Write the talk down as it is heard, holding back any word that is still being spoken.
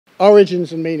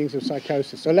origins and meanings of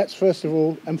psychosis. So let's first of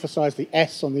all emphasize the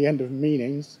S on the end of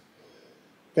meanings.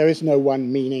 There is no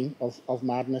one meaning of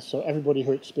madness, so everybody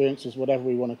who experiences whatever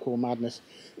we want to call madness,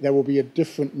 there will be a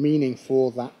different meaning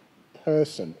for that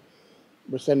person,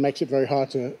 which then makes it very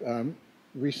hard to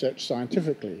research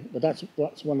scientifically. But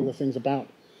that's one of the things about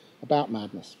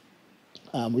madness.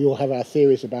 We all have our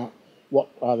theories about what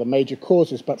are the major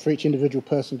causes, but for each individual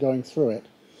person going through it,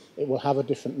 it will have a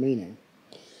different meaning.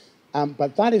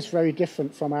 But that is very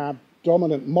different from our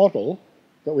dominant model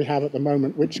that we have at the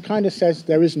moment, which kind of says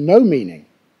there is no meaning.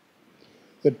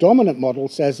 The dominant model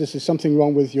says this is something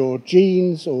wrong with your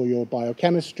genes or your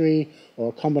biochemistry or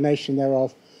a combination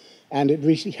thereof, and it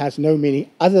really has no meaning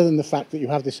other than the fact that you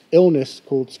have this illness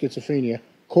called schizophrenia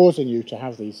causing you to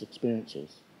have these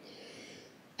experiences.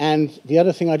 And the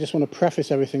other thing I just want to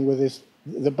preface everything with is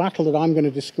the battle that I'm going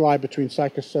to describe between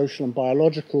psychosocial and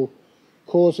biological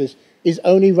causes is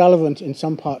only relevant in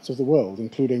some parts of the world,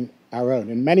 including our own.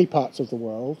 In many parts of the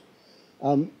world,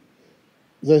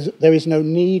 there is no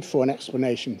need for an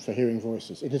explanation for hearing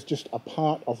voices. It is just a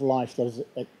part of life that is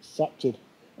accepted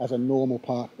as a normal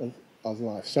part of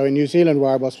life. So in New Zealand,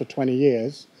 where I was for 20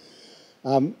 years,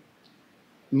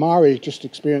 Maori just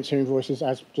experience hearing voices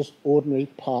as just ordinary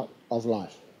part of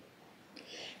life.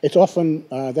 It's often,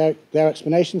 their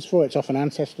explanations for it, it's often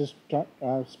ancestors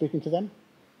speaking to them.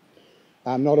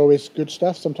 Not always good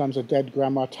stuff, sometimes a dead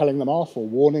grandma telling them off or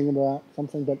warning them about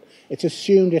something, but it's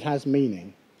assumed it has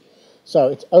meaning. So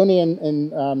it's only in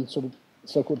sort of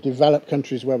so-called developed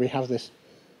countries where we have this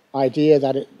idea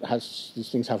that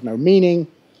these things have no meaning,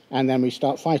 and then we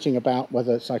start fighting about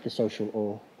whether it's psychosocial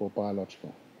or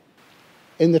biological.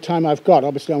 In the time I've got,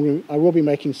 obviously I will be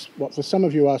making what for some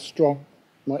of you are strong,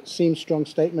 might seem strong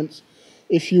statements.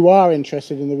 If you are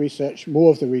interested in the research,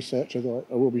 more of the research, although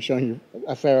I will be showing you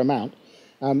a fair amount,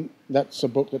 that's a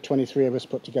book that 23 of us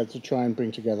put together to try and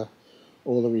bring together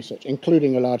all the research,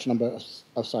 including a large number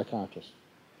of psychiatrists.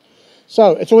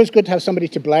 So it's always good to have somebody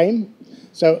to blame.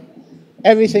 So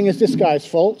everything is this guy's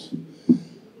fault.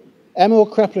 Emil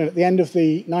Kraepelin, at the end of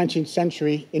the 19th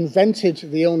century, invented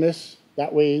the illness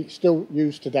that we still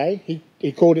use today.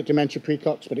 He called it dementia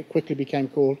praecox, but it quickly became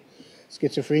called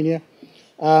schizophrenia.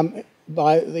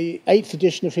 By the 8th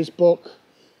edition of his book,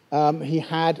 he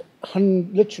had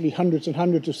literally hundreds and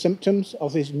hundreds of symptoms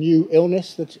of his new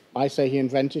illness that I say he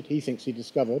invented, he thinks he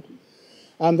discovered.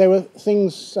 There were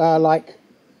things like,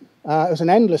 it was an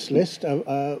endless list.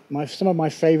 Some of my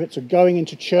favorites are going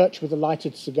into church with a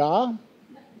lighted cigar,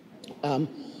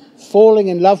 falling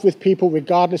in love with people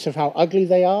regardless of how ugly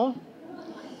they are.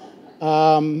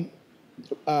 Some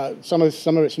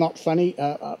of it's not funny.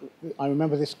 I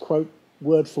remember this quote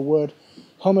word for word.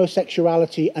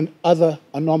 Homosexuality and other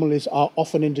anomalies are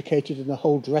often indicated in the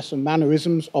whole dress and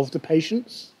mannerisms of the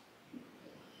patients.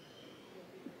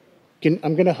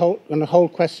 I'm going to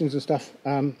hold questions and stuff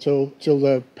till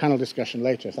the panel discussion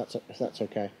later, if that's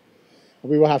okay.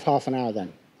 We will have half an hour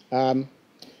then.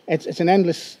 It's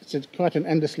quite an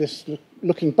endless list.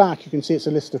 Looking back, you can see it's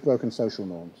a list of broken social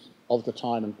norms of the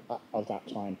time and of that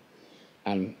time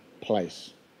and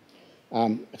place.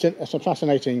 It's a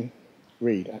fascinating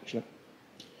read, actually.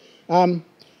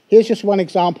 Here's just one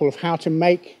example of how to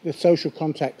make the social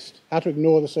context, how to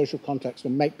ignore the social context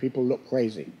and make people look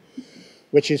crazy,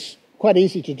 which is quite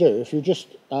easy to do. If you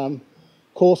just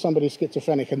call somebody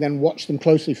schizophrenic and then watch them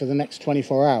closely for the next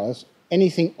 24 hours,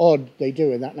 anything odd they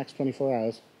do in that next 24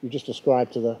 hours, you just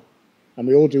ascribe to and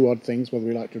we all do odd things, whether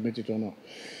we like to admit it or not.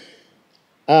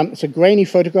 It's a grainy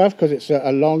photograph because it's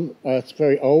it's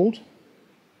very old.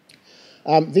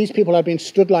 These people have been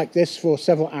stood like this for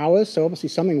several hours, so obviously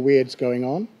something weird's going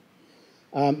on.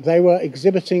 They were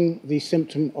exhibiting the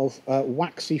symptom of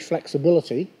waxy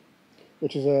flexibility,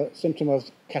 which is a symptom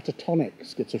of catatonic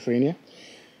schizophrenia.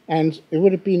 And it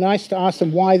would be nice to ask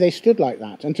them why they stood like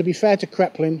that. And to be fair to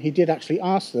Kraepelin, he did actually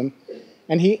ask them,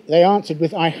 and they answered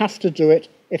with, "I have to do it,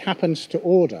 it happens to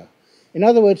order." In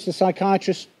other words, the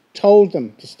psychiatrist told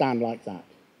them to stand like that.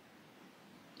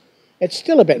 It's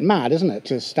still a bit mad, isn't it,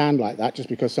 to stand like that just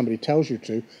because somebody tells you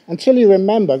to, until you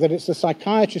remember that it's the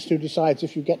psychiatrist who decides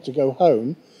if you get to go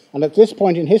home, and at this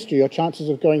point in history, your chances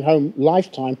of going home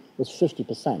lifetime was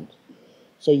 50%.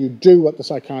 So you do what the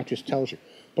psychiatrist tells you.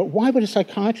 But why would a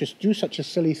psychiatrist do such a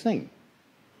silly thing?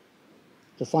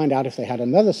 To find out if they had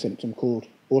another symptom called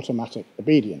automatic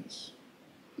obedience.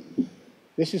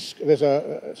 There's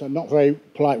a not very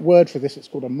polite word for this, it's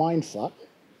called a mindfuck.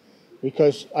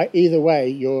 Because either way,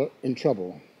 you're in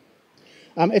trouble.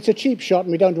 It's a cheap shot,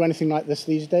 and we don't do anything like this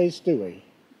these days, do we?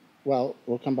 Well,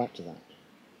 we'll come back to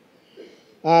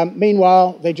that.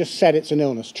 Meanwhile, they just said it's an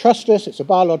illness. Trust us, it's a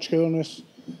biological illness.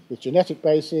 with genetic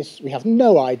basis. We have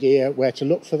no idea where to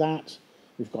look for that.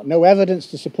 We've got no evidence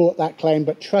to support that claim,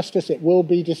 but trust us, it will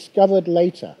be discovered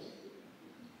later,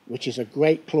 which is a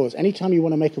great clause. Anytime you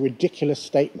want to make a ridiculous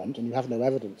statement and you have no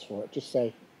evidence for it, just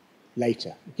say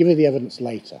later. Give me the evidence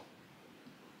later.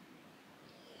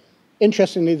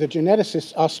 Interestingly, the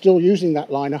geneticists are still using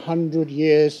that line 100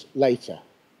 years later.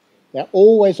 They're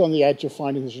always on the edge of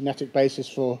finding the genetic basis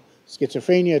for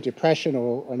schizophrenia, depression,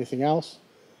 or anything else.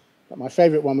 But my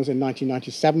favorite one was in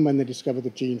 1997 when they discovered the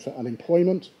gene for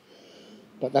unemployment.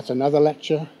 But that's another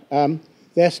lecture.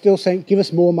 They're still saying, give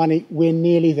us more money, we're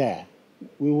nearly there.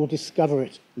 We will discover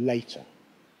it later.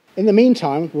 In the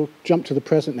meantime, we'll jump to the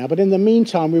present now, but in the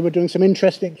meantime, we were doing some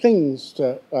interesting things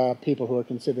to people who are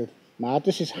considered mad.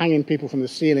 This is hanging people from the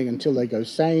ceiling until they go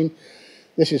sane.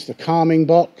 This is the calming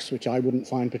box, which I wouldn't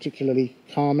find particularly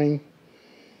calming.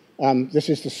 This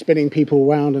is the spinning people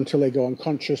around until they go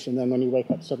unconscious, and then when you wake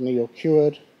up, suddenly you're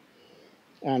cured.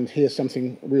 And here's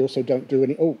something we also don't do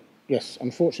any... Oh, yes,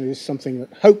 unfortunately, this is something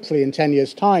that hopefully in 10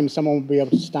 years' time, someone will be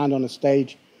able to stand on a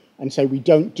stage and say, we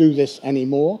don't do this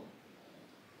anymore.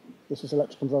 This is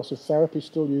electroconvulsive therapy,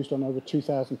 still used on over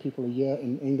 2,000 people a year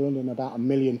in England and about 1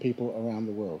 million people around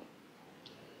the world.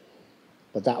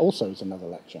 But that also is another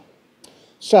lecture.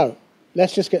 So,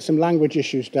 let's just get some language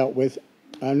issues dealt with.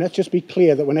 And let's just be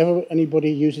clear that whenever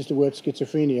anybody uses the word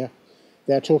schizophrenia,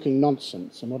 they're talking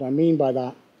nonsense. And what I mean by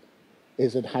that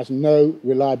is it has no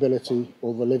reliability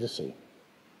or validity.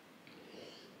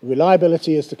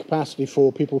 Reliability is the capacity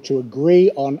for people to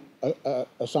agree on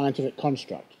a scientific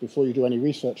construct. Before you do any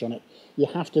research on it, you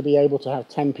have to be able to have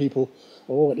 10 people,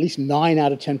 or at least 9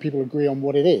 out of 10 people agree on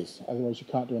what it is. Otherwise, you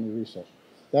can't do any research.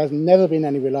 There has never been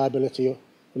any reliability or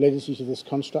validity to this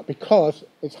construct because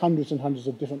it's hundreds and hundreds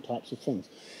of different types of things.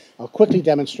 I'll quickly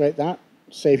demonstrate that,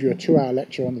 save you a 2-hour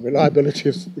lecture on the reliability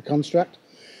of the construct.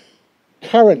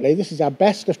 Currently, this is our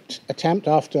best attempt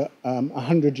after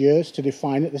 100 years to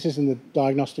define it. This is in the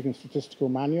Diagnostic and Statistical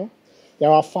Manual.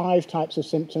 There are 5 types of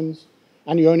symptoms,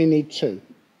 and you only need 2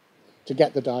 to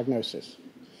get the diagnosis.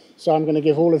 So I'm going to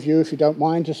give all of you, if you don't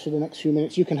mind, just for the next few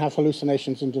minutes, you can have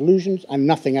hallucinations and delusions and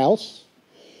nothing else.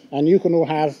 And you can all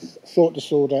have thought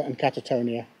disorder and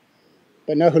catatonia,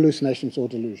 but no hallucinations or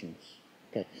delusions.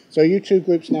 Okay. So you 2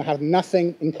 groups now have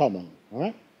nothing in common, all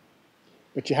right?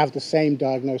 But you have the same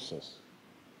diagnosis.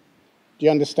 Do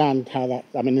you understand how that,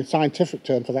 I mean, the scientific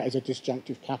term for that is a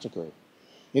disjunctive category.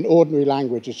 In ordinary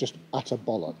language, it's just utter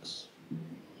bollocks.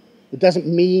 It doesn't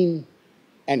mean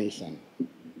anything.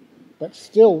 But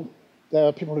still, there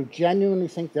are people who genuinely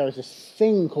think there is this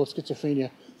thing called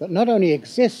schizophrenia that not only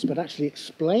exists, but actually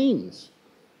explains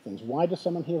things. Why does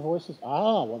someone hear voices?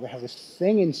 Ah, well, they have this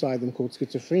thing inside them called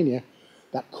schizophrenia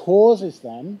that causes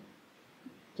them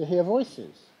to hear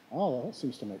voices. Oh, well, that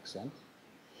seems to make sense.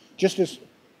 Just as,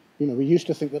 you know, we used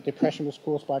to think that depression was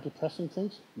caused by depressing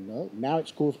things. No, now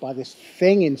it's caused by this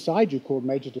thing inside you called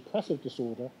major depressive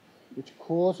disorder, which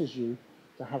causes you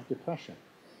to have depression.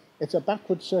 It's a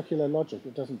backward circular logic.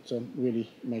 It doesn't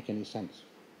really make any sense.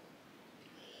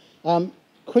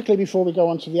 Quickly, before we go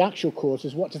on to the actual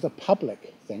causes, what does the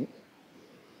public think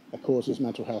causes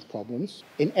mental health problems?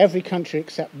 In every country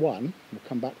except one, we'll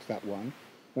come back to that one,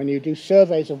 when you do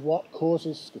surveys of what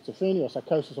causes schizophrenia or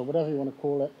psychosis or whatever you want to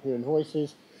call it here in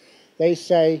Voices, they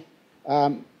say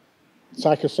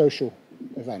psychosocial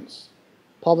events.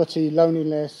 Poverty,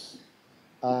 loneliness,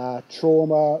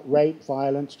 trauma, rape,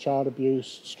 violence, child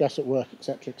abuse, stress at work,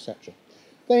 etc., etc.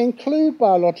 They include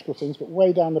biological things, but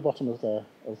way down the bottom of their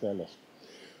list.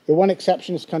 The one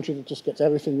exception is a country that just gets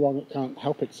everything wrong. It can't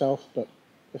help itself, but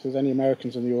if there's any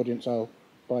Americans in the audience, I'll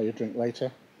buy you a drink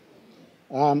later.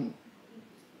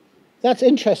 That's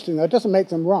interesting, though. It doesn't make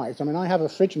them right. I mean, I have a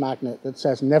fridge magnet that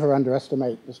says never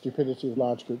underestimate the stupidity of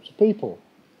large groups of people.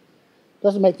 It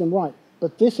doesn't make them right.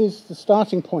 But this is the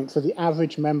starting point for the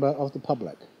average member of the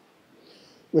public,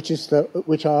 which is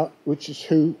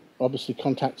who obviously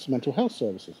contacts mental health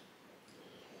services.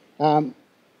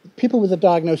 People with a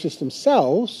diagnosis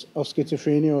themselves of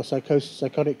schizophrenia or psychosis,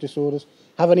 psychotic disorders,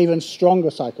 have an even stronger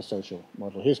psychosocial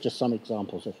model. Here's just some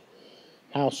examples of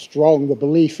how strong the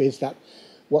belief is that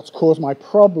what's caused my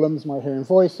problems, my hearing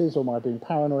voices or my being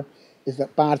paranoid, is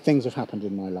that bad things have happened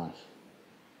in my life.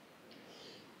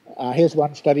 Here's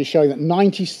one study showing that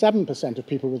 97% of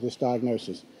people with this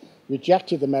diagnosis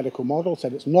rejected the medical model,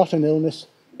 said it's not an illness,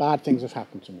 bad things have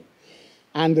happened to me.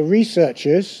 And the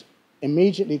researchers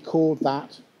immediately called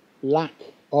that lack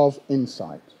of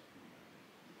insight.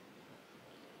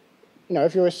 You know,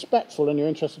 if you're respectful and you're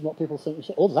interested in what people think, you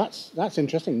say, oh, that's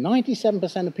interesting.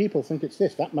 97% of people think it's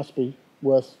this. That must be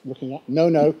worth looking at.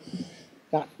 No.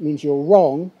 that means you're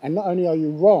wrong, and not only are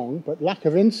you wrong, but lack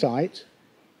of insight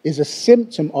is a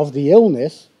symptom of the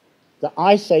illness that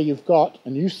I say you've got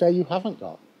and you say you haven't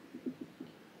got.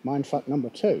 Mindfuck number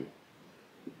 2.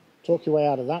 Talk your way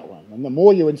out of that one. And the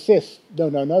more you insist, no,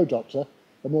 no, no, doctor,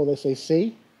 the more they say,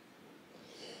 see?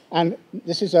 And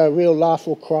this is a real laugh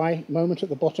or cry moment at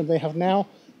the bottom. They have now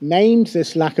named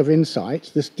this lack of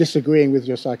insight, this disagreeing with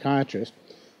your psychiatrist,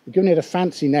 they've given it a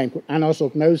fancy name called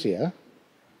anosognosia,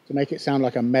 to make it sound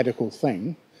like a medical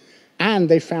thing, and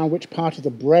they found which part of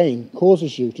the brain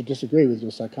causes you to disagree with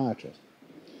your psychiatrist.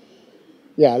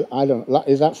 Yeah, I don't.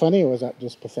 Is that funny or is that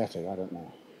just pathetic? I don't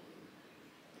know.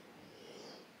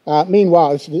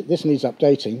 Meanwhile, this needs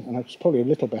updating, and it's probably a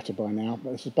little better by now,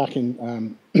 but this is back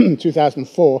in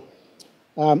 2004.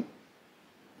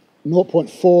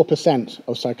 0.4%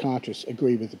 of psychiatrists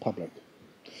agree with the public.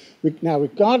 Now,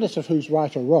 regardless of who's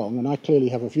right or wrong, and I clearly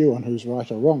have a view on who's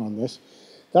right or wrong on this,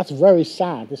 that's very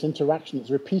sad, this interaction that's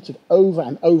repeated over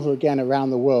and over again around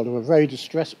the world of a very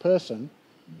distressed person,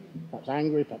 perhaps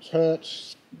angry, perhaps hurt,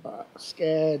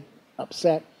 scared,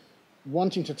 upset,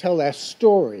 wanting to tell their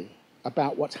story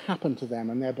about what's happened to them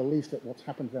and their belief that what's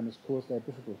happened to them has caused their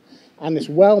difficulty. And this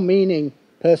well-meaning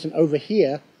person over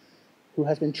here who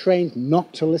has been trained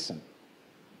not to listen,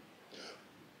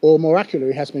 or more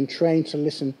accurately, has been trained to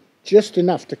listen just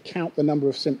enough to count the number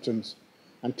of symptoms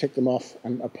and tick them off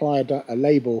and apply a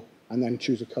label and then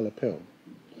choose a colour pill.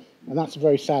 And that's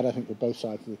very sad, I think, for both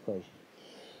sides of the equation.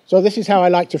 So this is how I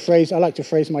like to phrase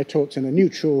my talks in a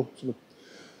neutral, sort of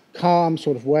calm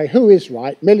sort of way. Who is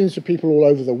right? Millions of people all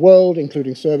over the world,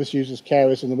 including service users,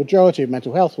 carers, and the majority of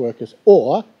mental health workers,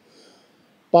 or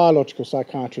biological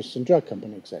psychiatrists and drug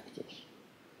company executives.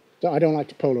 So I don't like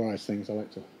to polarize things.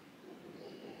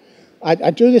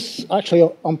 I do this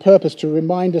actually on purpose to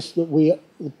remind us that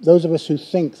those of us who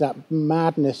think that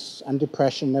madness and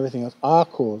depression and everything else are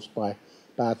caused by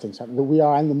bad things happening, that we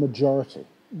are in the majority,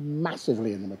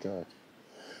 massively in the majority.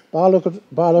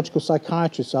 Biological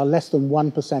psychiatrists are less than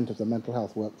 1% of the mental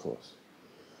health workforce,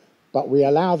 but we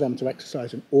allow them to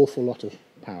exercise an awful lot of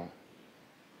power.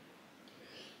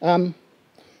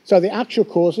 So the actual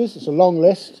causes, it's a long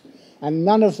list, and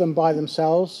none of them by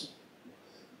themselves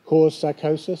cause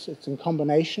psychosis. It's in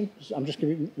combination. I'm just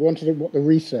going to want to do what the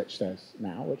research says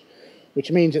now,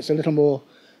 which means it's a little more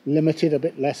limited, a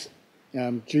bit less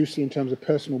juicy in terms of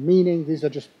personal meaning. These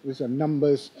are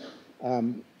numbers,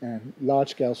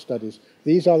 large-scale studies.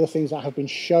 These are the things that have been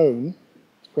shown,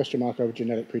 question mark over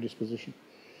genetic predisposition,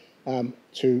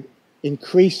 to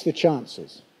increase the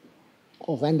chances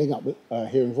of ending up with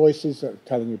hearing voices that are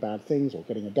telling you bad things or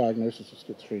getting a diagnosis of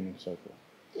schizophrenia and so forth.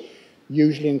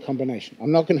 Usually in combination.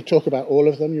 I'm not going to talk about all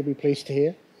of them, you'll be pleased to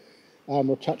hear.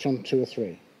 We'll touch on 2 or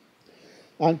 3.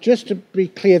 Just to be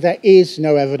clear, there is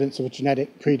no evidence of a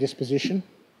genetic predisposition.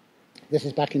 This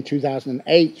is back in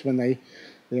 2008 when the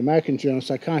American Journal of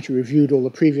Psychiatry reviewed all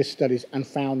the previous studies and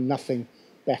found nothing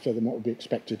better than what would be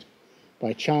expected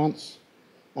by chance.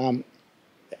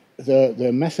 The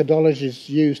methodologies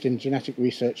used in genetic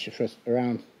research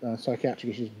around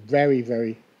psychiatric issues very,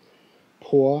 very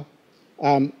poor.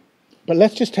 But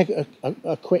let's just take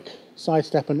a quick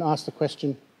sidestep and ask the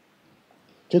question,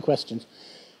 2 questions.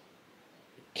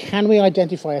 Can we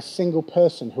identify a single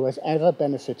person who has ever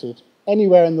benefited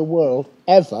anywhere in the world,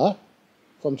 ever,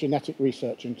 from genetic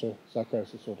research into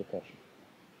psychosis or depression?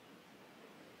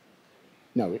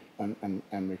 No,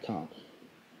 and we can't.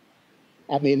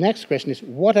 And the next question is,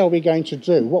 what are we going to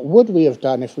do? What would we have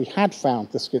done if we had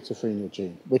found the schizophrenia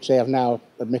gene, which they have now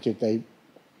admitted they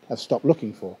have stopped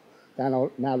looking for? They're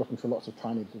now looking for lots of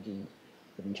tiny little genes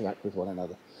that interact with one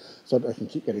another so that they can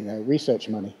keep getting their research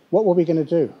money. What were we going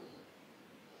to do?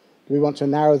 Do we want to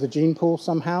narrow the gene pool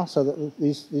somehow so that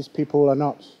these people are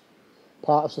not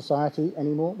part of society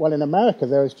anymore? Well, in America,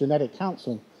 there is genetic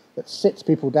counseling that sits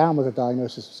people down with a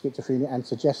diagnosis of schizophrenia and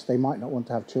suggests they might not want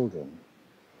to have children.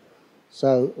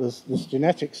 So this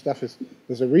genetic stuff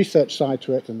there's a research side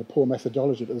to it and the poor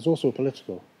methodology, but there's also a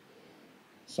political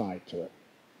side to it.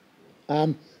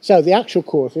 So the actual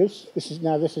causes, this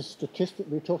is statistic,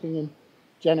 we're talking in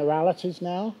generalities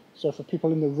now. So for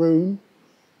people in the room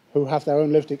who have their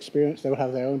own lived experience, they will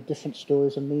have their own different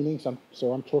stories and meanings.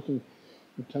 So I'm talking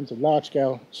in terms of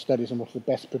large-scale studies and what are the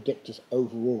best predictors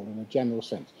overall in a general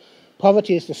sense.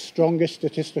 Poverty is the strongest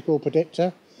statistical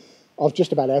predictor of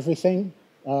just about everything,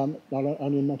 not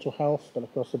only in mental health, but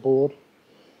across the board.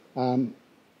 And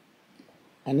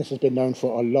this has been known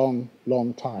for a long,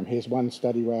 long time. Here's one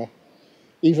study where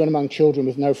even among children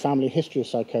with no family history of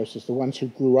psychosis, the ones who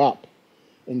grew up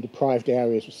in deprived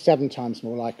areas were 7 times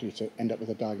more likely to end up with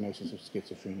a diagnosis of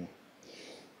schizophrenia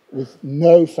with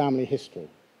no family history.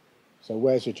 So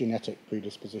where's your genetic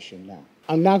predisposition now?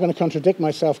 I'm now going to contradict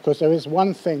myself because there is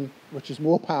one thing which is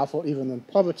more powerful even than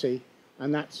poverty,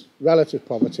 and that's relative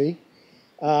poverty.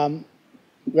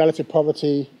 Relative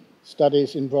poverty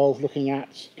studies involve looking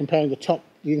at comparing the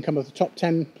income of the top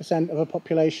 10% of a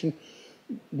population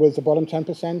with the bottom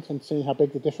 10% and seeing how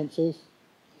big the difference is.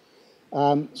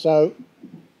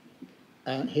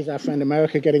 Here's our friend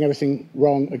America getting everything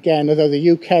wrong again, although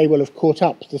the UK will have caught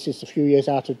up. This is a few years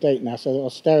out of date now, so the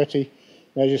austerity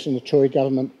measures in the Tory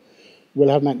government will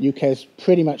have meant UK is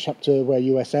pretty much up to where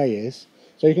USA is.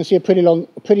 So you can see a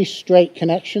pretty straight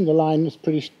connection. The line is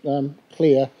pretty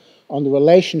clear on the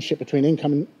relationship between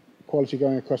income inequality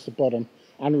going across the bottom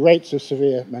and rates of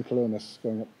severe mental illness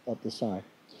going up the side.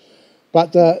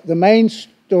 But the main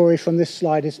story from this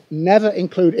slide is never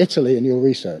include Italy in your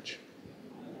research.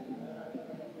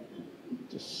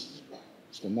 Just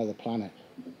another planet.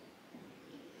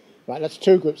 Right, that's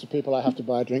two groups of people I have to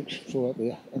buy a drink for.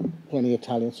 Plenty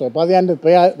Italian. So by the end of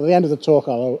the talk,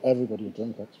 I'll owe everybody a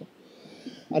drink. Actually.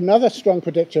 Another strong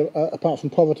predictor, apart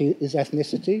from poverty, is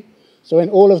ethnicity. So in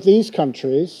all of these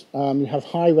countries, you have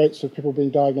high rates of people being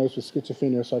diagnosed with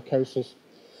schizophrenia or psychosis.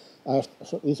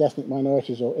 For these ethnic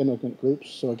minorities or immigrant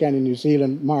groups. So again, in New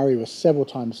Zealand, Maori was several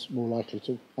times more likely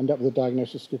to end up with a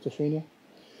diagnosis of schizophrenia.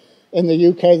 In the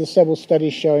UK, there's several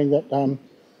studies showing that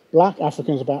black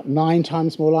Africans are about 9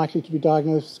 times more likely to be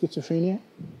diagnosed with schizophrenia.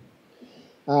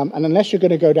 And unless you're going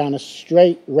to go down a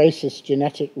straight racist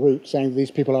genetic route saying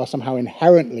these people are somehow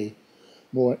inherently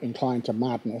more inclined to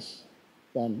madness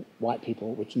than white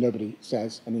people, which nobody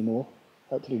says anymore,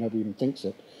 hopefully nobody even thinks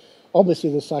it, obviously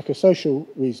there's psychosocial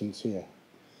reasons here.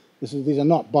 These are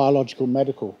not biological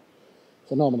medical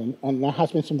phenomena, and there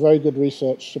has been some very good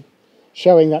research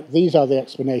showing that these are the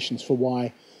explanations for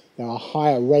why there are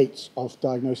higher rates of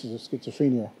diagnosis of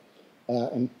schizophrenia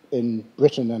in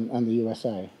Britain and the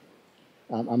USA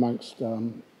amongst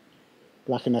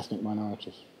black and ethnic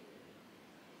minorities.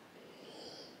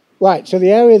 Right, so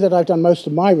the area that I've done most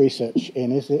of my research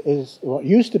in is what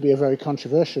used to be a very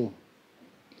controversial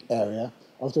area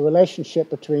of the relationship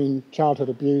between childhood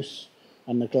abuse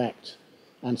and neglect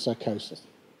and psychosis.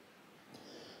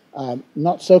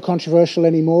 Not so controversial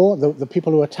anymore. The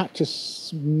people who attacked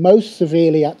us most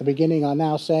severely at the beginning are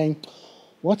now saying,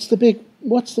 what's the big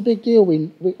deal?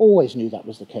 We always knew that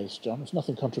was the case, John. There's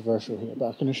nothing controversial here. But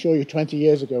I can assure you 20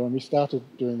 years ago when we started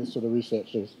doing this sort of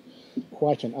research, there was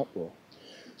quite an uproar.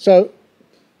 So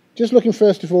just looking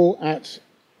first of all at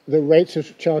the rates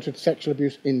of childhood sexual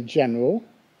abuse in general,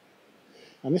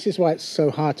 and this is why it's so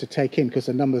hard to take in because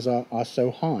the numbers are so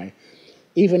high.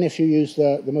 Even if you use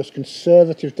the most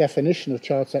conservative definition of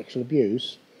child sexual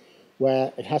abuse,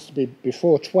 where it has to be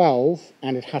before 12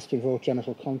 and it has to involve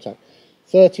genital contact,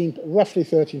 roughly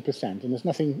 13%, and there's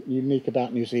nothing unique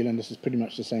about New Zealand. This is pretty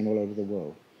much the same all over the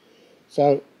world.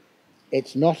 So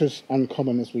it's not as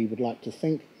uncommon as we would like to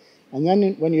think. And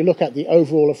then when you look at the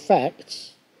overall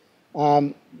effects,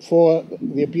 for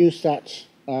the abuse that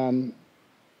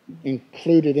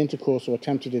included intercourse or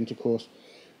attempted intercourse,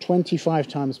 25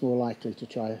 times more likely to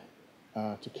try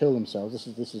to kill themselves.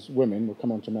 This is women, we'll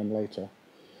come on to men later.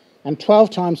 And 12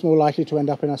 times more likely to end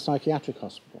up in a psychiatric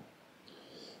hospital.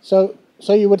 So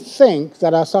you would think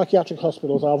that our psychiatric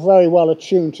hospitals are very well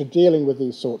attuned to dealing with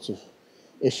these sorts of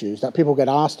issues, that people get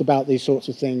asked about these sorts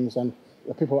of things and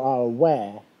that people are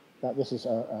aware that this is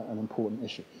an important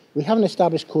issue. We haven't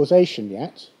established causation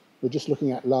yet. We're just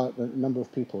looking at the number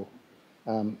of people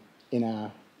in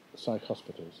our psych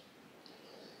hospitals.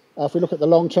 If we look at the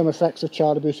long-term effects of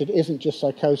child abuse, it isn't just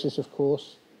psychosis, of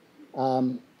course.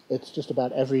 It's just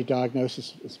about every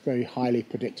diagnosis is very highly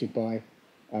predicted by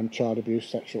child abuse,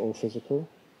 sexual or physical.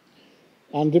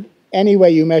 And any way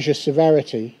you measure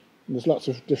severity, and there's lots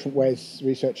of different ways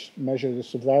research measure the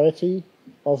severity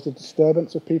of the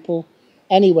disturbance of people.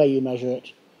 Any way you measure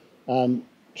it,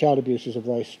 child abuse is a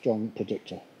very strong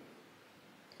predictor.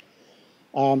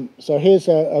 So here's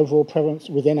overall prevalence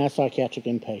within our psychiatric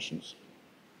inpatients.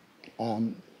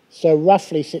 So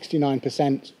roughly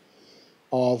 69%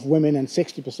 of women and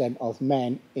 60% of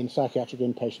men in psychiatric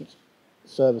inpatient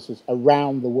services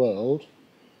around the world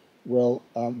will,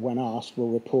 when asked, will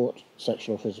report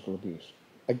sexual or physical abuse.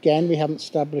 Again, we haven't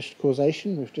established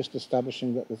causation. We're just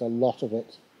establishing that there's a lot of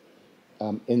it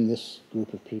in this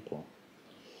group of people.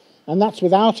 And that's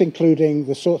without including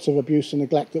the sorts of abuse and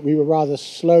neglect that we were rather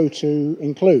slow to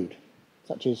include,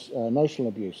 such as emotional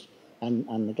abuse and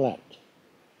neglect.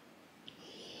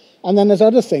 And then there's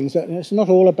other things, that it's not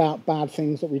all about bad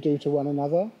things that we do to one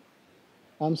another.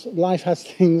 So life has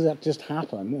things that just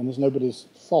happen and it's nobody's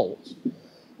fault.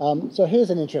 So here's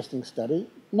an interesting study.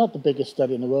 not the biggest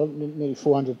study in the world, nearly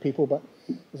 400 people, but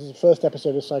this is the first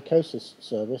episode of Psychosis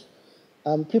service.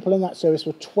 People in that service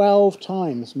were 12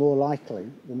 times more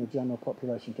likely than the general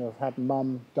population to have had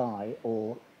mum die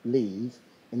or leave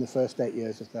in the first 8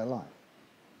 years of their life.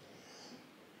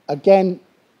 Again,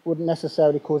 wouldn't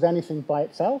necessarily cause anything by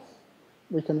itself.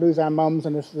 We can lose our mums,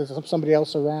 and if there's somebody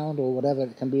else around or whatever,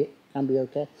 it can be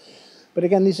okay. But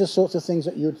again, these are sorts of things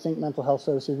that you would think mental health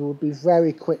services would be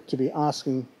very quick to be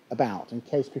asking about in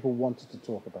case people wanted to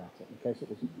talk about it, in case it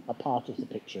was a part of the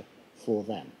picture for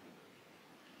them.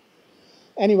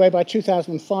 Anyway, by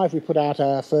 2005, we put out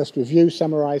our first review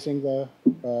summarizing the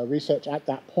research at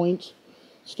that point.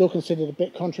 Still considered a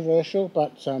bit controversial,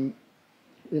 but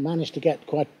we managed to get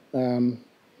quite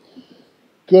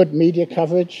good media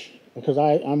coverage, because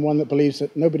I'm one that believes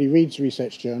that nobody reads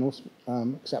research journals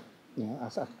except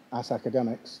us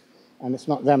academics, and it's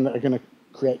not them that are going to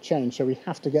create change. So we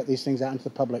have to get these things out into the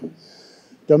public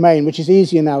domain, which is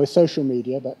easier now with social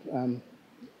media, but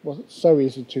wasn't so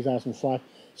easy in 2005.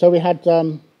 So we had,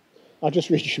 I'll just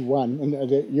read you one, and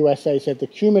the USA said, the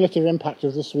cumulative impact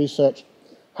of this research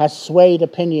has swayed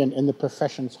opinion in the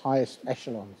profession's highest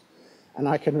echelons. And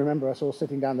I can remember us all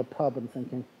sitting down the pub and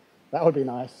thinking, that would be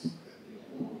nice.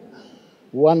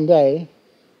 One day,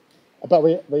 but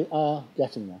we are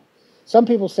getting there. Some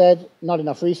people said, not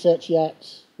enough research yet,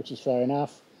 which is fair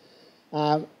enough.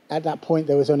 At that point,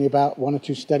 there was only about 1 or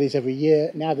 2 studies every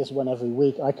year. Now there's one every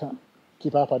week. I can't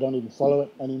keep up. I don't even follow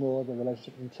it anymore, the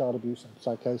relationship between child abuse and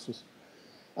psychosis.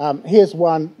 Here's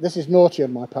one. This is naughty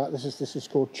on my part. This is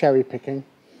called cherry picking.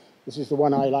 This is the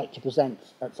one I like to present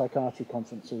at psychiatry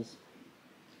conferences.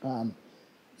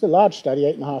 It's a large study,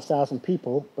 8,500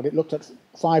 people, but it looked at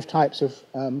 5 types of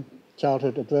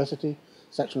childhood adversity: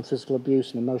 sexual and physical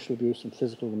abuse, and emotional abuse, and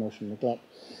physical and emotional neglect.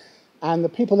 And the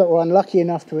people that were unlucky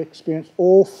enough to experience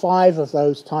all 5 of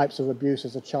those types of abuse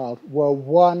as a child were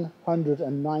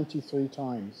 193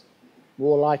 times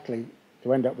more likely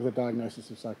to end up with a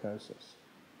diagnosis of psychosis.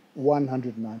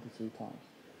 193 times.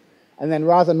 And then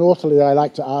rather naughtily, I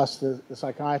like to ask the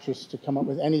psychiatrists to come up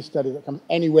with any study that comes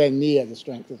anywhere near the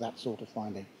strength of that sort of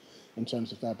finding in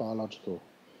terms of their biological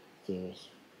theories.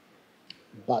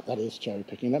 But that is cherry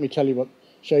picking. Let me show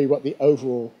you what the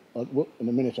overall, in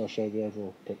a minute I'll show you the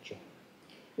overall picture.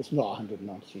 It's not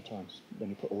 193 times when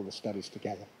you put all the studies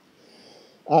together.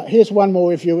 Here's one more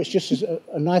review. It's just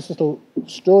a nice little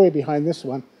story behind this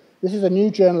one. This is a new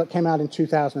journal that came out in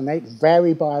 2008,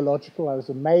 very biological. I was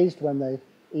amazed when they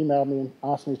emailed me and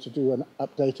asked me to do an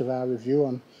update of our review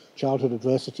on childhood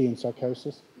adversity and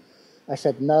psychosis. I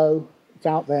said, no, it's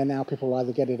out there now. People will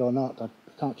either get it or not. I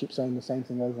can't keep saying the same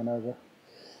thing over and over.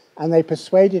 And they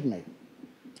persuaded me.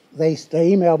 They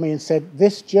emailed me and said,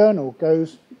 this journal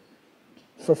goes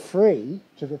for free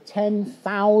to the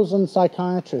 10,000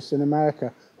 psychiatrists in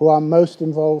America who are most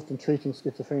involved in treating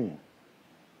schizophrenia.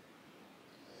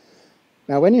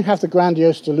 Now, when you have the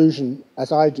grandiose delusion,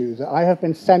 as I do, that I have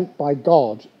been sent by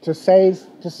God to save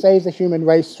the human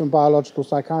race from biological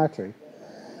psychiatry,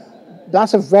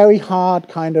 that's a very hard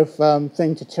kind of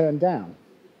thing to turn down.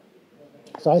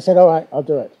 So I said, all right, I'll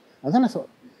do it. And then I thought,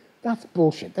 that's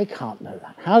bullshit. They can't know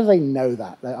that. How do they know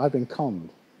that I've been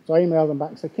conned? So I emailed them back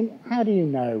and said, how do you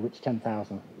know which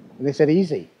 10,000? And they said,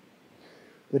 easy.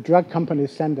 The drug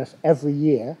companies send us every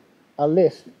year a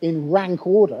list in rank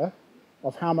order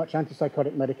of how much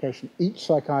antipsychotic medication each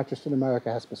psychiatrist in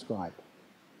America has prescribed.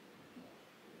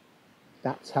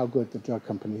 That's how good the drug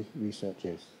company research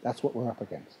is. That's what we're up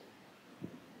against.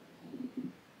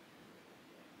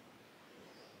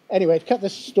 Anyway, to cut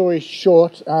this story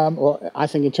short, or I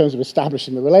think in terms of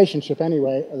establishing the relationship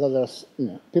anyway, although there's,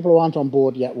 people who aren't on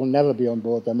board yet will never be on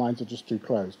board, their minds are just too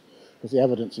closed, because the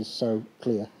evidence is so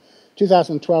clear.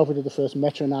 2012, we did the first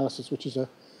meta-analysis, which is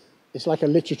it's like a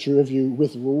literature review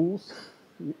with rules.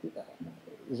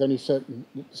 There's only certain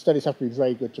studies have to be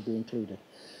very good to be included.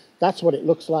 That's what it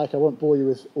looks like. I won't bore you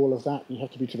with all of that. You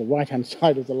have to be to the right-hand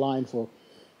side of the line for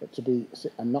it to be,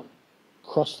 and not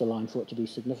cross the line for it to be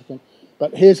significant.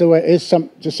 But here's the way,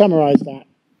 to summarize that.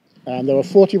 There were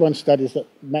 41 studies that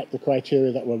met the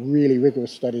criteria that were really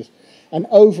rigorous studies. And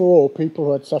overall, people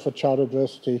who had suffered childhood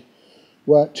adversity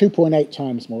were 2.8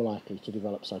 times more likely to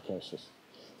develop psychosis.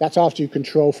 That's after you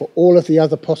control for all of the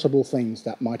other possible things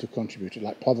that might have contributed,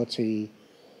 like poverty,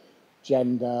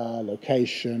 gender,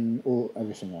 location, or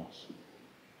everything else.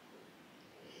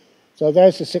 So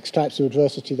there's the 6 types of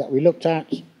adversity that we looked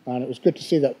at. And it was good to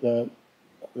see that there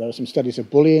are some studies of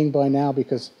bullying by now,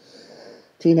 because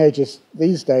teenagers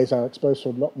these days are exposed to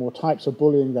a lot more types of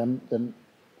bullying than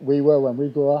we were when we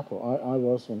grew up, or I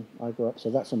was when I grew up,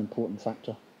 so that's an important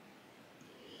factor.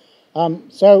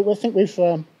 So I think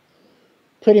we've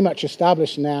pretty much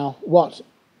established now what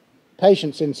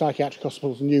patients in psychiatric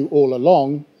hospitals knew all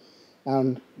along,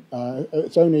 and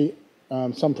it's only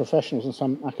some professionals and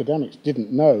some academics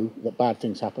didn't know that bad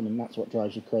things happen, and that's what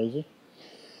drives you crazy.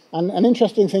 And an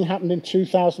interesting thing happened in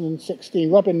 2016.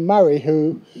 Robin Murray,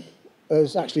 who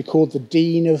is actually called the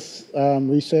Dean of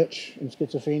Research in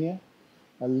Schizophrenia,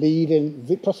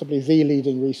 possibly the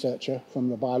leading researcher from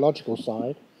the biological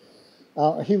side,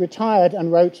 he retired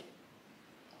and wrote,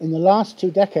 "In the last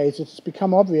 2 decades, it's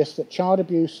become obvious that child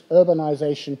abuse,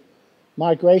 urbanization,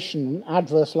 migration, and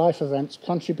adverse life events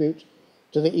contribute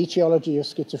to the etiology of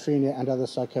schizophrenia and other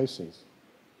psychoses.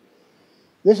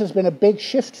 This has been a big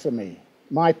shift for me.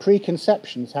 My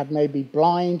preconceptions had made me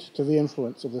blind to the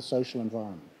influence of the social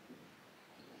environment."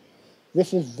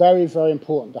 This is very, very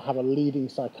important to have a leading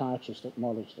psychiatrist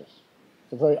acknowledge this.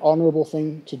 It's a very honourable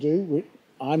thing to do.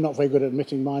 I'm not very good at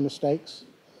admitting my mistakes.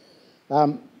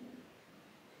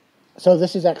 So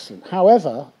this is excellent.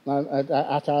 However,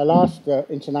 at our last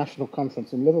international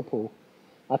conference in Liverpool,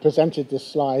 I presented this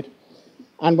slide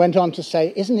and went on to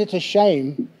say, isn't it a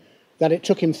shame that it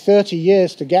took him 30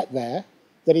 years to get there,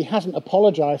 that he hasn't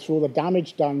apologised for all the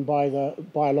damage done by the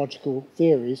biological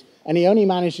theories, and he only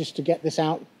manages to get this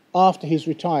out after he's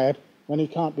retired when he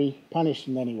can't be punished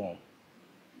in any way.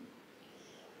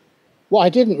 What I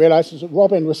didn't realise is that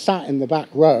Robin was sat in the back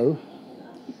row,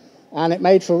 and it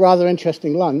made for a rather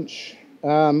interesting lunch,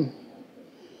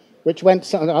 which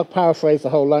went, I'll paraphrase the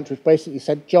whole lunch, which basically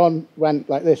said, John went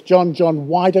like this, John,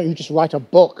 why don't you just write a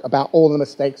book about all the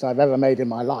mistakes I've ever made in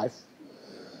my life?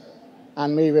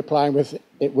 And me replying with,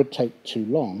 it would take too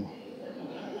long.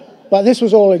 But this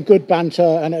was all in good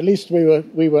banter, and at least we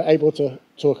were able to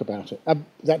talk about it.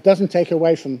 That doesn't take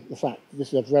away from the fact that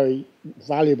this is a very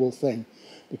valuable thing,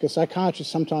 because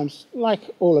psychiatrists sometimes, like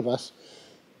all of us,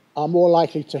 are more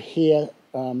likely to hear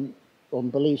or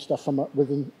believe stuff from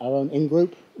within our own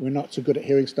in-group. We're not so good at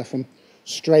hearing stuff from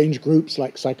strange groups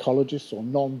like psychologists or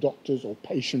non-doctors or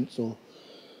patients or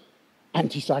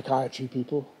anti-psychiatry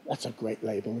people. That's a great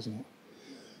label, isn't it?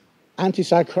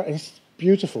 Anti-psychiatry, it's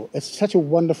beautiful. It's such a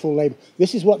wonderful label.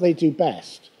 This is what they do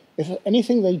best. If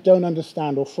anything they don't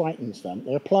understand or frightens them,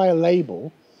 they apply a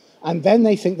label, and then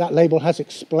they think that label has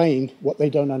explained what they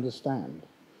don't understand.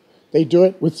 They do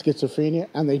it with schizophrenia,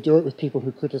 and they do it with people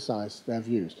who criticize their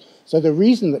views. So the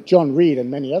reason that John Reed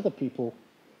and many other people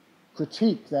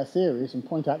critique their theories and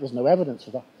point out there's no evidence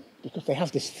for that, is because they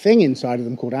have this thing inside of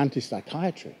them called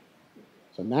anti-psychiatry.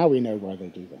 So now we know why they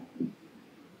do that.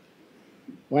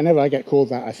 Whenever I get called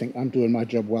that, I think I'm doing my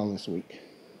job well this week.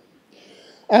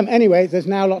 Anyway, there's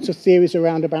now lots of theories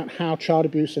around about how child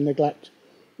abuse and neglect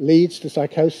leads to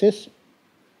psychosis.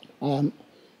 I'm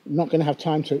not going to have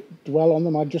time to dwell on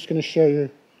them. I'm just going to show you.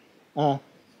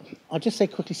 I'll just say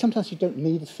quickly, sometimes you don't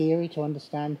need a theory to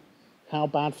understand how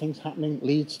bad things happening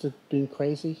leads to being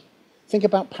crazy. Think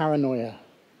about paranoia.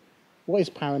 What is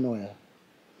paranoia?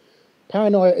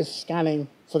 Paranoia is scanning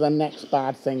for the next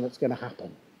bad thing that's going to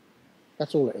happen.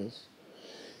 That's all it is.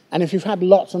 And if you've had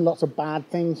lots and lots of bad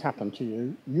things happen to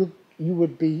you, you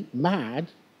would be mad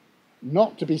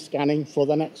not to be scanning for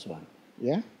the next one,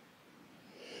 yeah?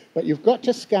 But you've got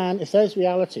to scan, if there's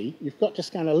reality, you've got to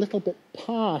scan a little bit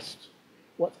past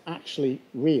what's actually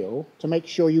real to make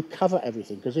sure you cover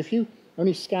everything. Because if you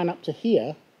only scan up to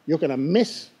here, you're going to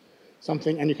miss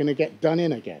something and you're going to get done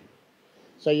in again.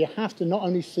 So you have to not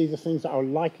only see the things that are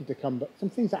likely to come, but some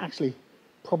things that actually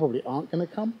probably aren't going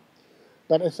to come.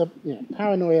 But it's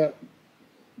paranoia,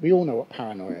 we all know what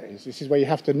paranoia is. This is where you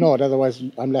have to nod, otherwise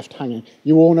I'm left hanging.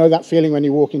 You all know that feeling when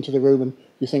you walk into the room and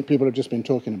you think people have just been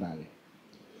talking about you.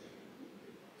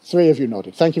 3 of you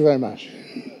nodded. Thank you very much.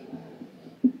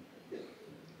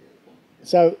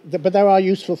 So, but there are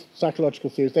useful psychological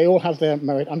theories. They all have their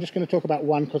merit. I'm just going to talk about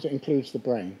one because it includes the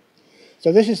brain.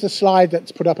 So this is the slide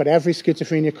that's put up at every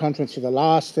schizophrenia conference for the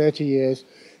last 30 years.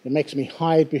 It makes me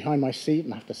hide behind my seat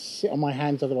and I have to sit on my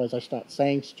hands, otherwise I start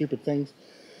saying stupid things.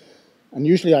 And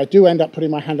usually I do end up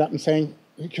putting my hand up and saying,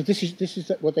 because this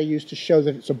is what they use to show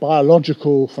that it's a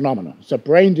biological phenomenon. It's a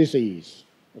brain disease,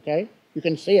 okay? You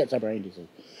can see it's a brain disease.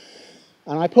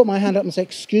 And I put my hand up and say,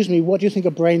 excuse me, what do you think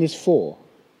a brain is for?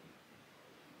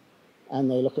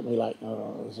 And they look at me like,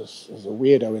 oh, there's a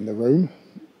weirdo in the room.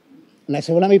 And I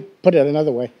say, well, let me put it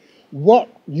another way. What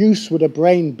use would a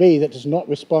brain be that does not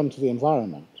respond to the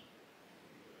environment?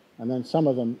 And then some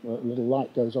of them, a little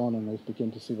light goes on and they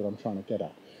begin to see what I'm trying to get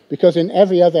at. Because in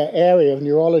every other area of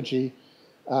neurology,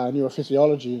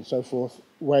 neurophysiology and so forth,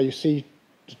 where you see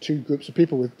the 2 groups of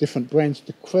people with different brains,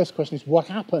 the first question is, what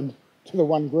happened to the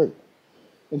one group?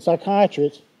 In psychiatry,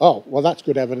 it's, oh, well, that's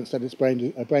good evidence that it's a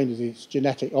brain disease. It's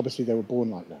genetic. Obviously, they were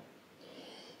born like that.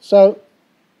 So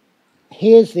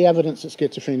here's the evidence that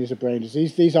schizophrenia is a brain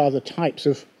disease. These are the types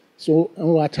of, so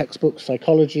all our textbooks,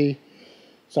 psychology,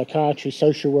 psychiatry,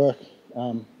 social work.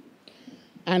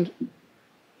 And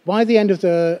by the end of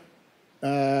the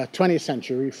 20th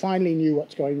century, we finally knew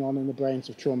what's going on in the brains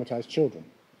of traumatized children.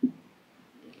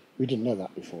 We didn't know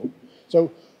that before.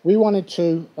 So we wanted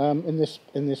to, in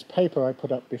this paper I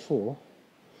put up before,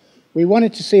 we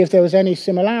wanted to see if there was any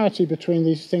similarity between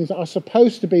these things that are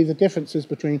supposed to be the differences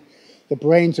between the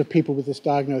brains of people with this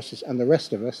diagnosis and the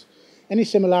rest of us, any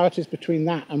similarities between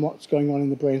that and what's going on in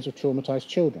the brains of traumatized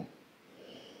children.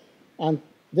 And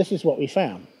this is what we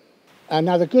found. And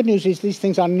now the good news is these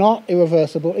things are not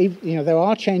irreversible. You know, there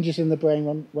are changes in the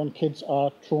brain when kids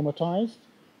are traumatized,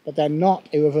 but they're not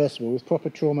irreversible. With proper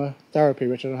trauma therapy,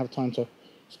 which I don't have time to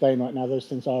explain right now, those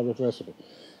things are reversible.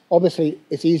 Obviously,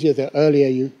 it's easier the earlier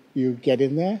you get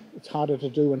in there. It's harder to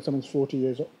do when someone's 40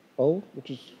 years old, which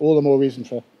is all the more reason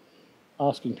for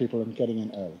asking people and getting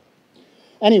in early.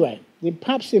 Anyway,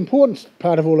 perhaps the important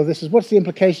part of all of this is what's the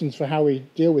implications for how we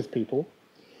deal with people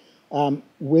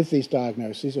with these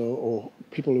diagnoses, or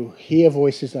people who hear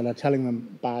voices that are telling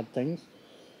them bad things.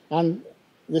 And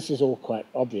this is all quite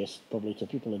obvious, probably, to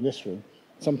people in this room.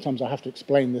 Sometimes I have to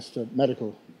explain this to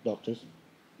medical doctors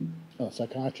or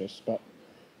psychiatrists, but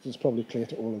it's probably clear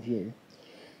to all of you.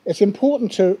 It's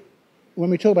important to, when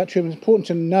we talk about treatment, it's important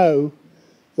to know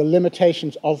the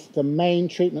limitations of the main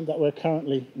treatment that we're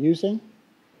currently using.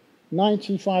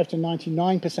 95 to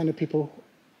 99% of people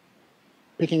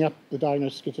picking up the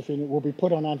diagnosis of schizophrenia will be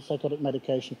put on antipsychotic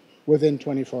medication within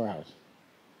 24 hours.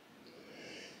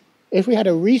 If we had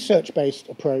a research-based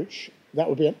approach, that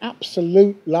would be an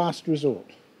absolute last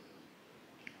resort.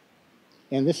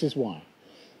 And this is why.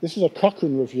 This is a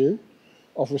Cochrane review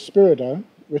of risperidone,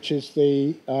 which is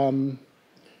the,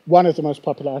 one of the most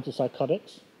popular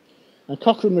antipsychotics. And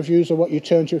Cochrane reviews are what you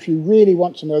turn to if you really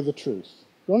want to know the truth.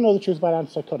 If you want to know the truth about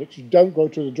antipsychotics, you don't go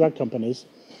to the drug companies,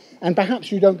 and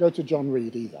perhaps you don't go to John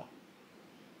Reed either.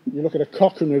 You look at a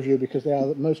Cochrane review because they are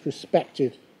the most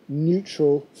respected,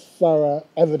 neutral, thorough,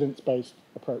 evidence-based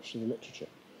approach to the literature.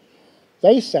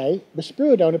 They say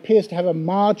risperidone appears to have a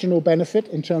marginal benefit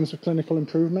in terms of clinical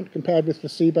improvement compared with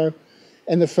placebo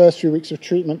in the first few weeks of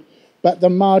treatment, but the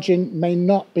margin may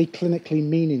not be clinically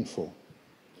meaningful.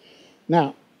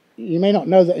 Now, you may not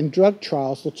know that in drug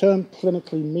trials, the term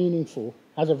clinically meaningful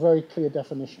has a very clear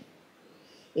definition.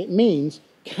 It means,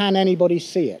 can anybody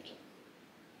see it?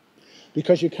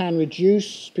 Because you can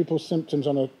reduce people's symptoms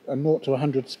on a 0 to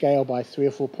 100 scale by 3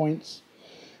 or 4 points,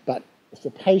 but if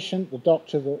the patient, the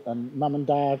doctor, and mum and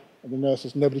dad, and the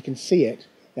nurses, nobody can see it,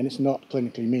 then it's not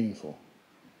clinically meaningful.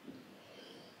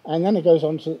 And then it goes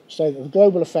on to say that the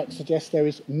global effect suggests there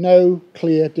is no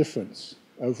clear difference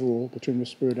overall between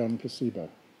risperidone and placebo.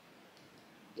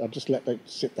 I'll just let that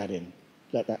sink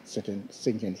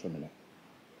in for a minute.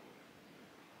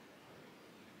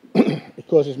 It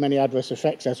causes many adverse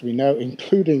effects, as we know,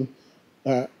 including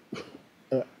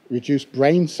reduced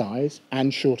brain size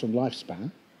and shortened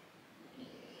lifespan.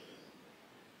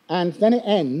 And then it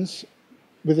ends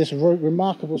with this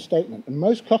remarkable statement. And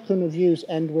most Cochrane reviews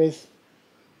end with,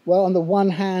 well, on the one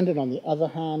hand and on the other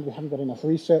hand, we haven't got enough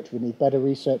research, we need better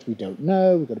research, we don't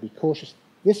know, we've got to be cautious.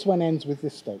 This one ends with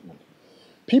this statement.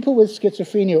 People with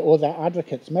schizophrenia or their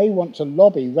advocates may want to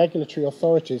lobby regulatory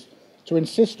authorities to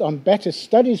insist on better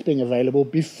studies being available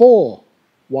before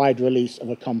wide release of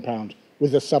a compound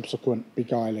with the subsequent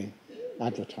beguiling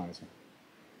advertising.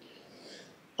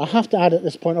 I have to add at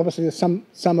this point, obviously, that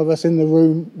some of us in the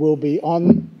room will be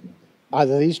on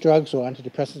either these drugs or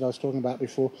antidepressants I was talking about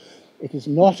before. It is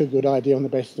not a good idea on the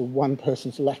basis of one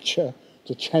person's lecture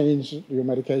to change your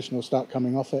medication or start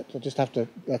coming off it. I just have to,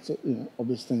 that's an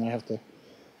obvious thing I have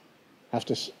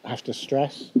to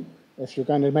stress. If you're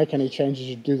going to make any changes,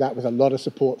 you do that with a lot of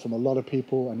support from a lot of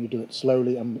people, and you do it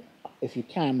slowly, and if you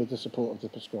can, with the support of the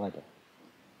prescriber.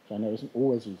 Which I know isn't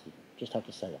always easy, just have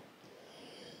to say that.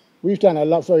 We've done the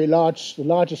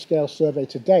largest scale survey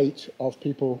to date of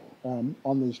people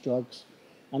on these drugs,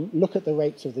 and look at the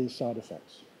rates of these side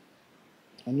effects.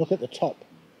 And look at the top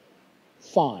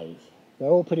 5. They're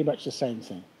all pretty much the same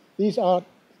thing. These are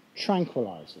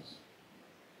tranquilizers.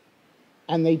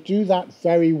 And they do that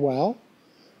very well.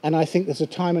 And I think there's a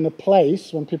time and a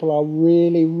place when people are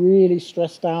really, really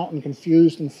stressed out and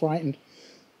confused and frightened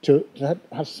to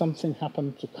have something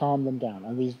happen to calm them down.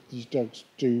 And these drugs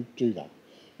do that.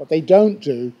 What they don't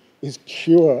do is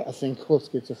cure a thing called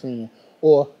schizophrenia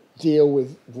or deal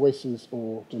with voices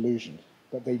or delusions.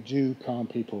 But they do calm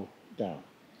people down.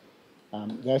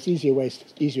 There's easier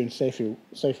and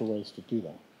safer ways to do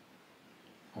that.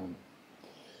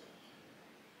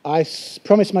 I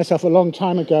promised myself a long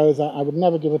time ago that I would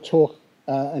never give a talk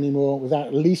anymore without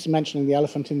at least mentioning the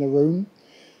elephant in the room.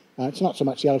 It's not so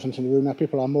much the elephant in the room now.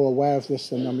 People are more aware of this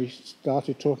than when we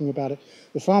started talking about it.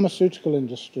 The pharmaceutical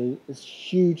industry is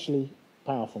hugely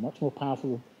powerful, much more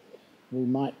powerful than we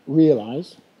might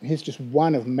realize. Here's just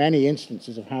one of many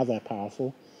instances of how they're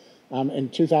powerful. In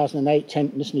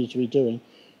 2008, this needs redoing,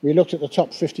 we looked at the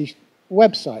top 50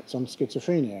 websites on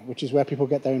schizophrenia, which is where people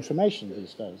get their information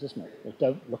these days, isn't it? They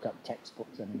don't look up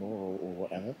textbooks anymore or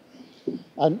whatever.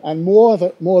 And more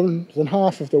than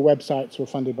half of the websites were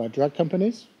funded by drug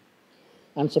companies.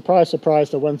 And surprise, surprise,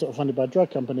 the ones that were funded by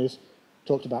drug companies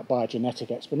talked about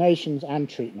biogenetic explanations and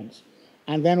treatments,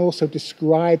 and then also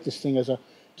described this thing as a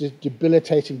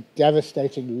debilitating,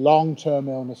 devastating, long-term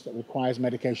illness that requires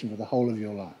medication for the whole of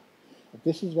your life. But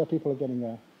this is where people are getting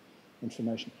their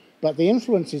information. But the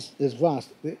influence is vast.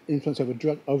 The influence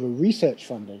over research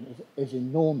funding is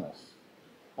enormous.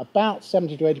 About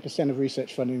 70 to 80% of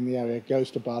research funding in the area goes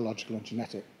to biological and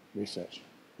genetic research.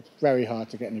 It's very hard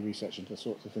to get any research into the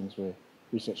sorts of things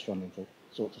research funding for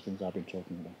sorts of things I've been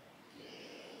talking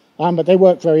about. But they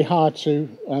work very hard to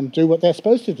do what they're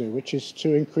supposed to do, which is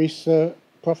to increase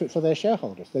profit for their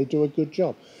shareholders. They do a good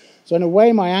job. So in a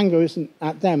way, my anger isn't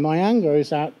at them. My anger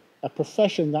is at a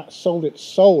profession that sold its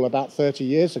soul about 30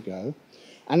 years ago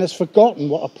and has forgotten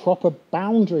what a proper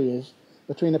boundary is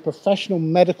between a professional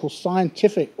medical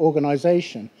scientific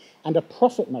organization and a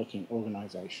profit-making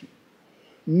organization.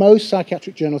 Most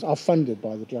psychiatric journals are funded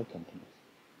by the drug companies,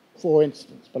 for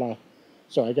instance, but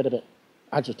I get a bit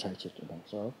agitated about it,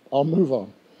 so I'll move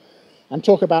on and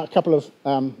talk about a couple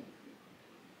of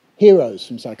heroes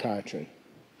from psychiatry,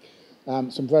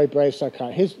 some very brave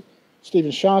psychiatrists. Here's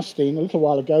Stephen Sharfstein, a little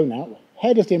while ago now,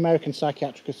 head of the American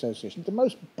Psychiatric Association, the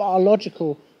most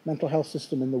biological mental health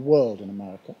system in the world in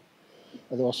America,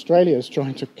 although Australia is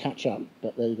trying to catch up,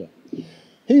 but there you go.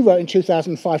 He wrote in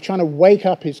 2005, trying to wake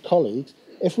up his colleagues,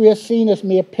 if we are seen as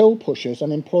mere pill pushers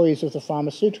and employees of the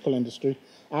pharmaceutical industry,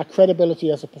 our credibility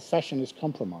as a profession is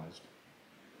compromised.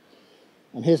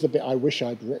 And here's the bit I wish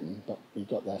I'd written, but we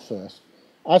got there first.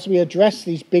 As we address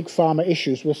these big pharma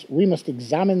issues, we must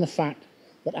examine the fact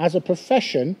that as a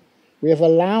profession, we have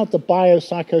allowed the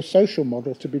biopsychosocial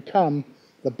model to become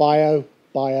the bio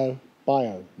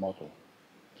model.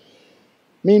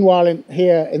 Meanwhile,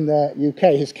 here in the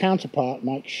UK, his counterpart,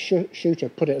 Mike Shooter,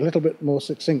 put it a little bit more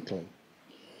succinctly.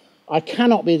 I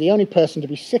cannot be the only person to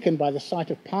be sickened by the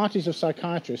sight of parties of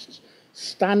psychiatrists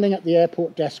standing at the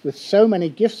airport desk with so many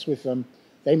gifts with them,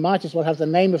 they might as well have the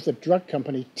name of the drug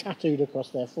company tattooed across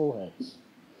their foreheads.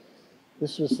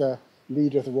 This was the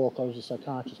leader of the Royal College of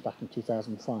Psychiatrists back in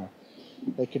 2005.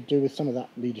 They could do with some of that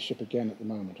leadership again at the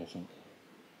moment, I think.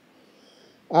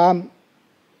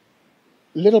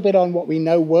 A little bit on what we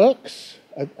know works,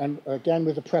 and again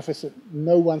with the preface that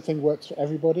no one thing works for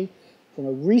everybody. From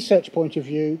a research point of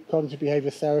view, cognitive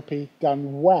behavior therapy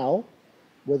done well,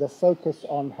 with a focus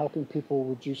on helping people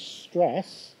reduce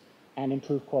stress and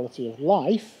improve quality of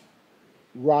life,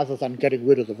 rather than getting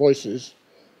rid of the voices,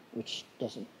 which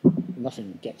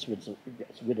nothing gets rid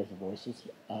of the voices.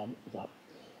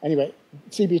 Anyway,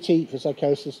 CBT for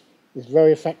psychosis is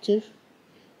very effective,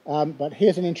 but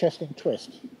here's an interesting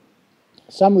twist.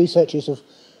 Some researchers have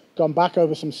gone back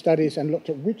over some studies and looked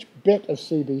at which bit of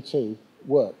CBT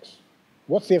works.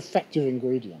 What's the effective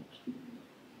ingredient?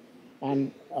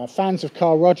 And fans of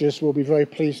Carl Rogers will be very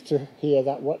pleased to hear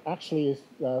that what actually is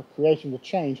creating the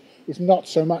change is not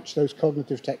so much those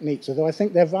cognitive techniques, although I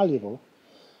think they're valuable.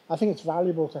 I think it's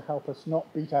valuable to help us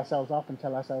not beat ourselves up and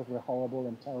tell ourselves we're horrible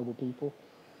and terrible people.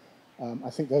 I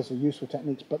think those are useful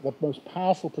techniques, but the most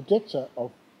powerful predictor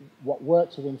of what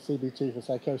works within CBT for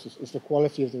psychosis is the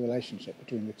quality of the relationship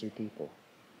between the two people.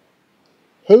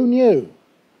 Who knew?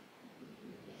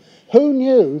 Who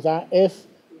knew that if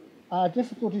our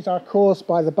difficulties are caused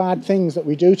by the bad things that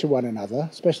we do to one another,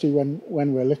 especially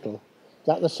when we're little,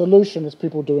 that the solution is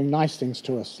people doing nice things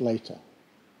to us later?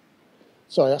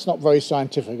 Sorry, that's not very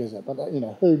scientific, is it? But,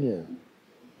 who knew?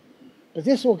 But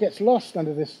this all gets lost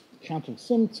under this counting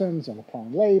symptoms and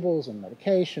applying labels and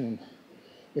medication.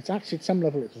 It's actually, at some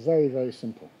level, it's very, very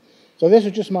simple. So this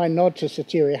is just my nod to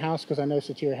Soteria House, because I know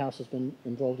Soteria House has been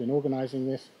involved in organising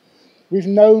this. We've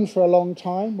known for a long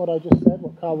time what I just said,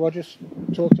 what Carl Rogers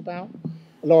talked about.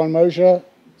 Lauren Mosier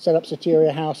set up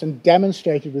Soteria House and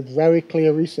demonstrated with very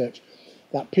clear research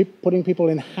that putting people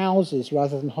in houses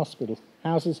rather than hospitals,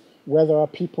 houses where there are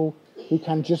people who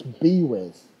can just be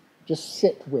with, just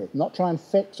sit with, not try and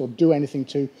fix or do anything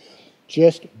to,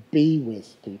 just be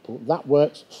with people. That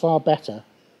works far better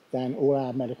than all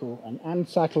our medical and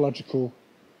psychological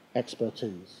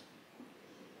expertise.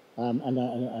 And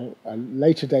a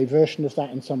later day version of that,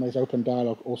 in some ways, open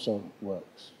dialogue, also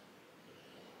works.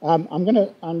 In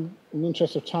the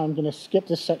interest of time, I'm going to skip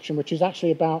this section, which is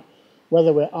actually about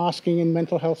whether we're asking in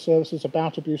mental health services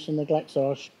about abuse and neglect.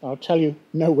 So I'll tell you,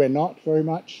 no, we're not very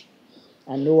much,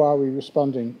 and nor are we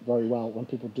responding very well when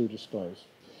people do disclose.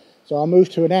 So I'll move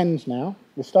to an end now.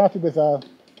 We started with a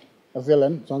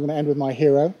villain, so I'm going to end with my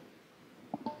hero.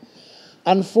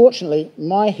 Unfortunately,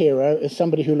 my hero is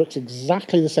somebody who looks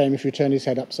exactly the same if you turn his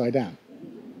head upside down.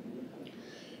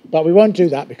 But we won't do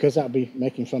that because that would be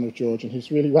making fun of George, and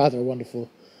he's really rather a wonderful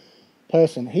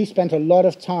person. He spent a lot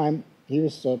of time, he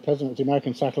was president of the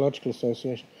American Psychological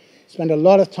Association, spent a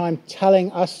lot of time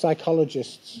telling us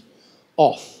psychologists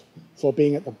off for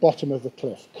being at the bottom of the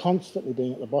cliff, constantly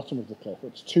being at the bottom of the cliff.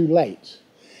 It's too late.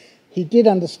 He did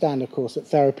understand, of course, that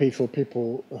therapy for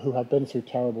people who have been through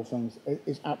terrible things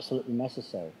is absolutely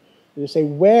necessary. You say,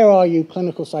 where are you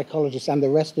clinical psychologists and the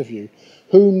rest of you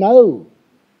who know?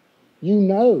 You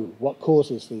know what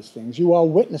causes these things. You are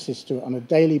witnesses to it on a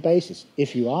daily basis.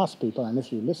 If you ask people and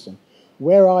if you listen,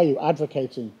 where are you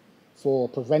advocating for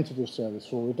preventative service,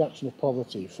 for reduction of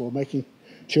poverty, for making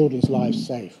children's lives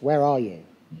safe? Where are you?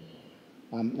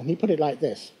 And he put it like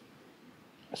this.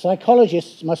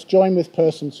 Psychologists must join with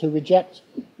persons who reject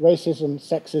racism,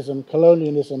 sexism,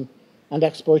 colonialism, and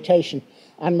exploitation,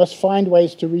 and must find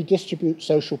ways to redistribute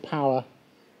social power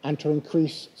and to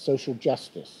increase social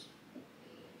justice.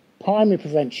 Primary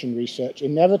prevention research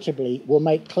inevitably will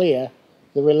make clear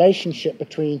the relationship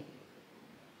between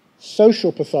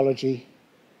social pathology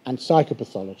and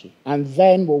psychopathology, and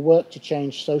then will work to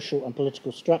change social and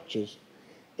political structures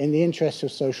in the interests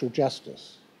of social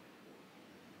justice.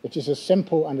 It is as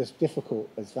simple and as difficult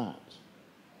as that.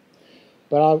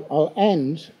 But I'll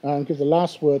end and give the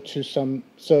last word to some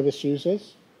service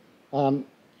users. I'll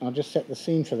just set the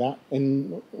scene for that.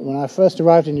 When I first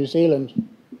arrived in New Zealand,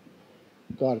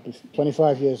 God, it was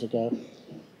 25 years ago,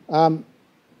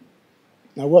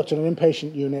 I worked on an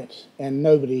inpatient unit, and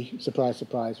nobody, surprise,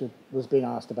 surprise, was being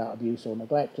asked about abuse or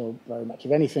neglect or very much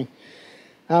of anything.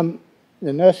 The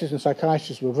nurses and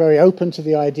psychiatrists were very open to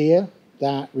the idea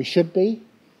that we should be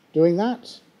doing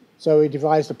that. So we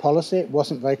devised a policy. It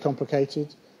wasn't very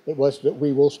complicated. It was that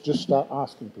we will just start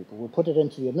asking people. We'll put it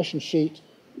into the admission sheet,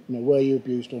 were you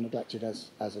abused or neglected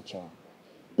as a child?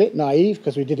 Bit naive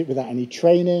because we did it without any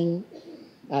training,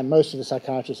 and most of the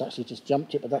psychiatrists actually just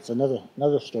jumped it, but that's another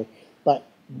story. But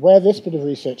where this bit of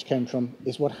research came from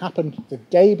is what happened the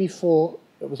day before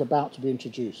it was about to be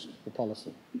introduced, the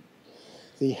policy.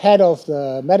 The head of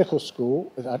the medical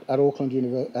school at Auckland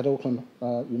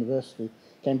University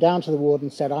came down to the ward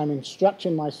and said, I'm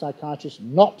instructing my psychiatrists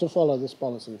not to follow this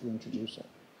policy if we introduce it.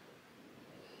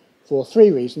 For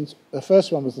three reasons. The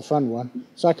first one was the fun one.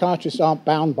 Psychiatrists aren't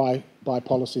bound by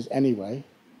policies anyway.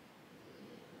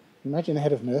 Imagine the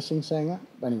head of nursing saying that.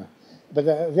 Anyway. But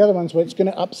the other ones were it's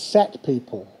going to upset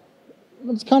people.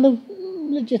 It's kind of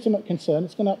legitimate concern.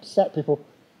 It's going to upset people.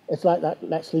 It's like that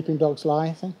let sleeping dogs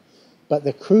lie thing. But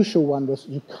the crucial one was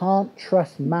you can't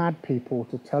trust mad people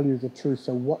to tell you the truth,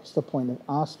 so what's the point of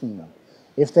asking them?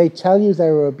 If they tell you they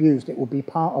were abused, it will be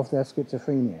part of their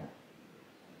schizophrenia.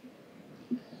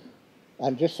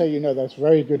 And just so you know, there's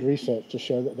very good research to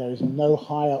show that there is no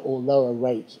higher or lower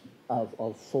rate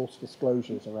of false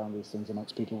disclosures around these things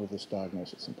amongst people with this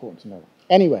diagnosis. It's important to know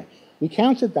that. Anyway, we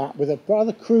countered that with a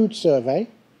rather crude survey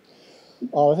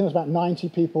of, I think it was about 90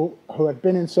 people who had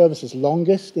been in services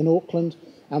longest in Auckland,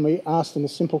 and we asked them a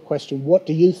simple question: what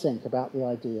do you think about the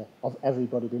idea of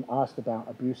everybody being asked about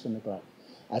abuse and neglect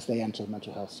as they enter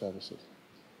mental health services?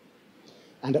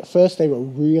 And at first they were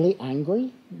really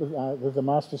angry with the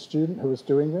master's student who was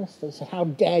doing this. They said, how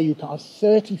dare you come,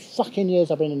 30 fucking years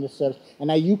I've been in this service, and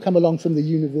now you come along from the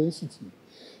university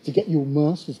to get your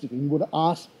master's degree.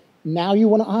 Now you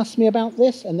want to ask me about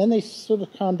this? And then they sort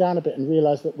of calmed down a bit and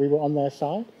realized that we were on their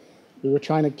side. We were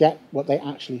trying to get what they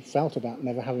actually felt about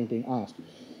never having been asked.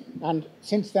 And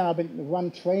since then, I've been run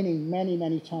training many,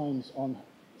 many times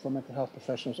for mental health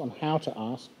professionals on how to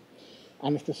ask.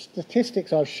 And if the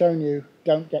statistics I've shown you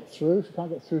don't get through, if you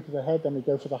can't get through to the head, then we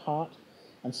go for the heart.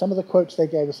 And some of the quotes they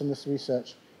gave us in this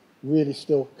research really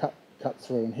still cut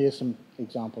through. And here's some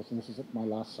examples, and this is my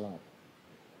last slide.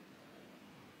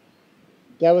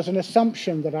 There was an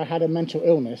assumption that I had a mental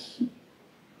illness,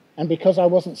 and because I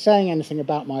wasn't saying anything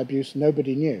about my abuse,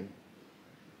 nobody knew.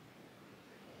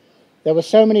 There were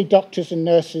so many doctors and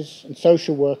nurses and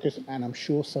social workers, and I'm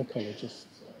sure psychologists,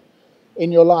 in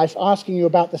your life asking you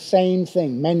about the same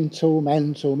thing, mental,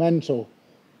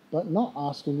 but not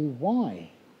asking you why.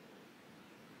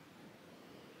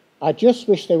 I just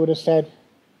wish they would have said,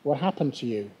 what happened to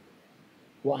you?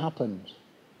 What happened?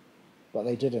 But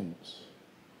they didn't.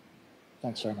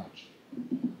 Thanks very much.